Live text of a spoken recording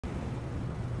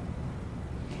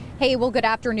Hey, well, good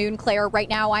afternoon, Claire. Right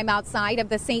now, I'm outside of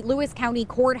the St. Louis County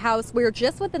Courthouse, where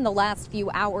just within the last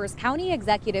few hours, County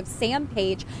Executive Sam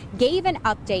Page gave an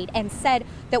update and said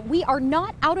that we are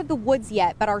not out of the woods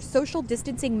yet, but our social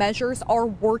distancing measures are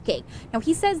working. Now,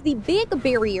 he says the big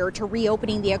barrier to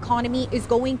reopening the economy is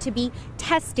going to be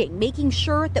testing, making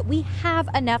sure that we have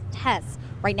enough tests.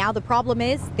 Right now, the problem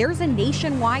is there's a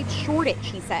nationwide shortage,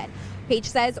 he said. Page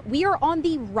says we are on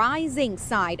the rising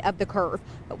side of the curve,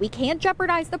 but we can't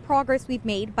jeopardize the progress we've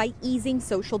made by easing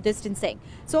social distancing.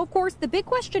 So, of course, the big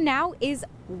question now is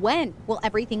when will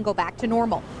everything go back to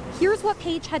normal? Here's what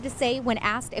Page had to say when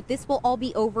asked if this will all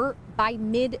be over by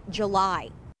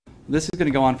mid-July. This is going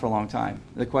to go on for a long time.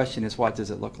 The question is, what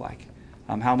does it look like?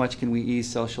 How much can we ease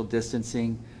social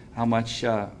distancing? How much,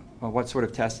 what sort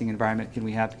of testing environment can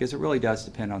we have? Because it really does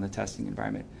depend on the testing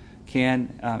environment.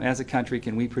 As a country,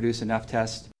 can we produce enough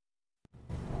tests?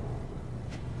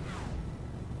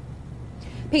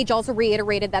 Page also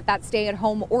reiterated that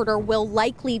stay-at-home order will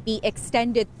likely be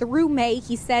extended through May.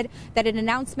 He said that an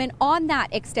announcement on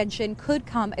that extension could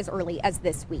come as early as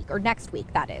this week, or next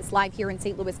week, that is. Live here in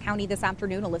St. Louis County this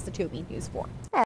afternoon, Alyssa Toomey, News 4.